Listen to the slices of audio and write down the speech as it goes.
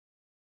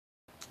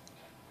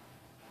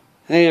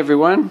Hey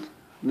everyone,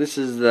 this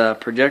is the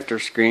projector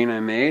screen I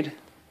made.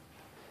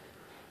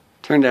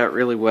 Turned out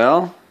really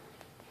well.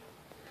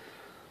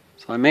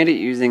 So I made it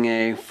using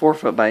a 4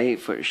 foot by 8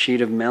 foot sheet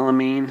of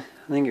melamine.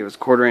 I think it was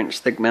 1/4 inch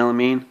thick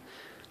melamine.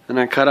 And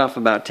I cut off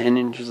about 10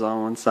 inches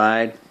on one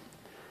side.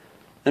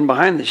 Then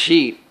behind the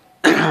sheet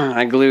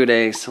I glued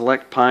a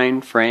select pine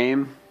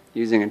frame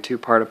using a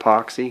 2-part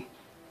epoxy.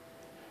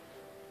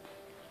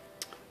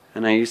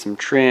 And I used some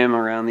trim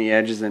around the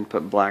edges and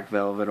put black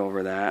velvet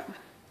over that.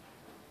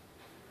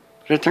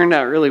 But it turned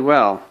out really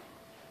well.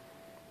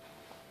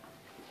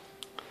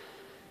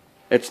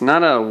 It's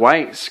not a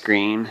white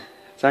screen,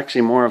 it's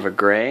actually more of a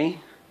gray.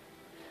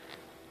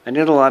 I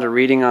did a lot of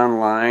reading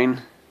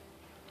online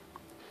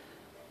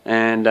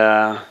and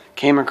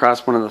came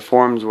across one of the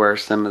forums where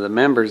some of the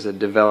members had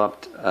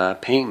developed a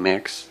paint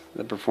mix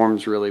that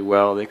performs really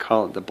well. They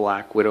call it the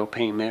Black Widow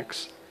paint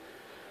mix.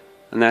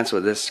 And that's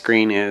what this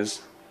screen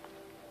is.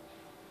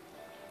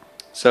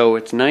 So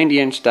it's a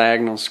 90-inch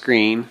diagonal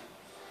screen.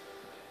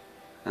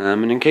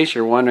 And in case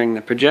you're wondering,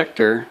 the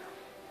projector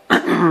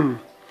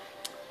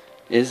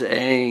is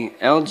a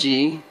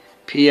LG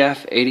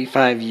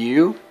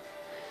PF85U.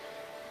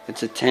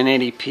 It's a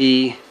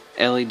 1080p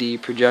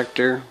LED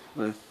projector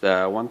with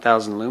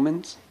 1000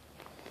 lumens.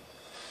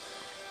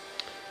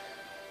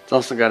 It's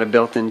also got a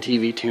built-in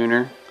TV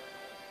tuner.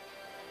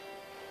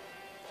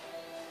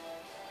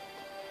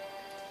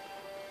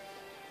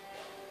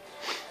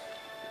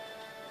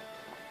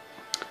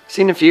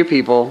 Seen a few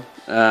people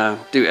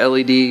do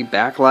LED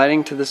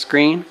backlighting to the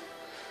screen,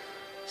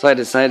 so I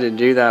decided to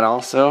do that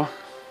also.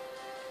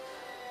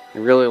 I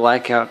really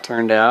like how it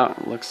turned out.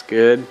 It looks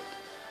good,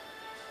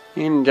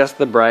 and just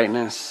the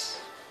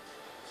brightness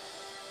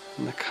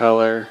and the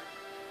color.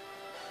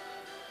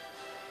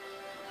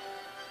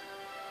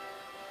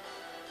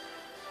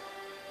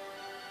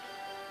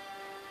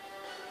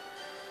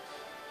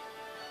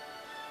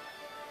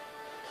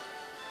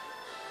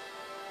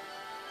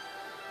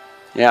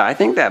 Yeah, I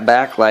think that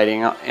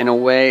backlighting, in a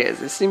way,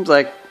 it seems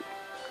like,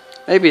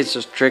 maybe it's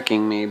just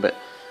tricking me, but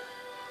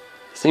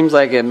it seems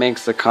like it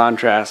makes the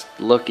contrast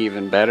look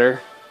even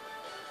better.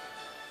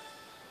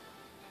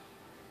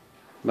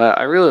 But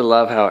I really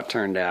love how it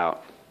turned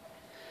out.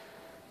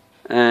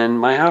 And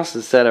my house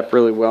is set up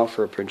really well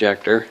for a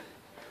projector.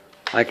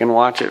 I can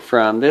watch it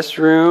from this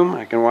room,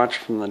 I can watch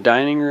it from the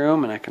dining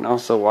room, and I can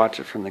also watch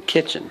it from the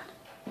kitchen.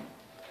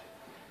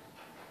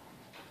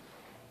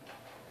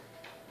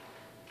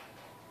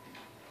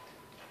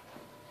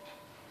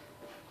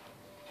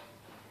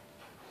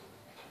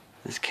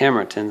 This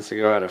camera tends to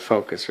go out of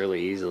focus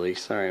really easily.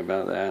 Sorry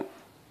about that.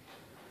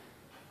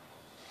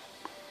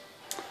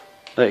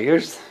 But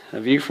here's a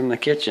view from the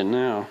kitchen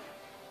now.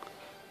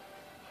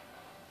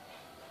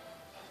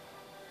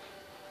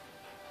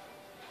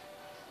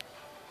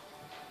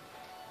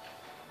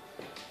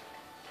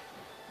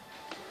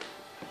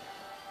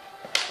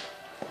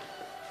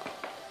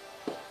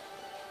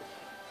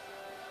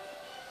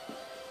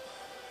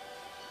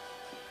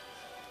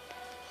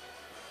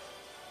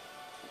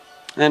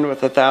 And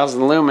with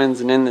 1000 lumens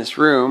and in this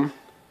room,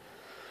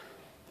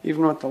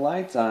 even with the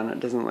lights on, it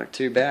doesn't look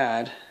too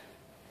bad.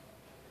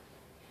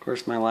 Of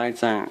course, my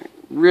lights aren't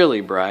really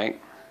bright.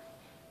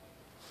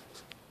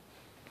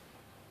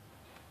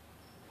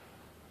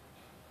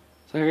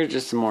 So here's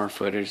just some more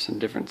footage, some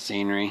different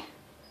scenery.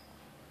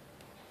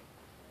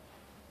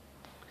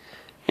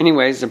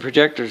 Anyways, the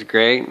projector's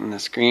great, and the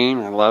screen,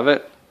 I love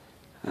it.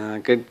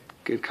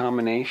 Good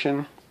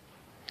combination.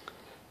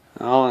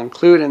 I'll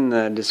include in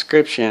the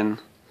description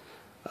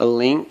a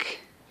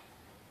link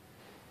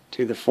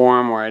to the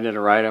forum where I did a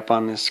write-up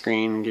on this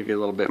screen and give you a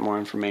little bit more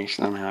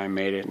information on how I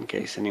made it in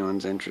case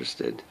anyone's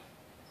interested.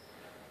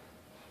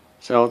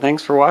 So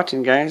thanks for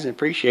watching, guys. I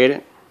appreciate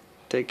it.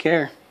 Take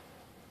care.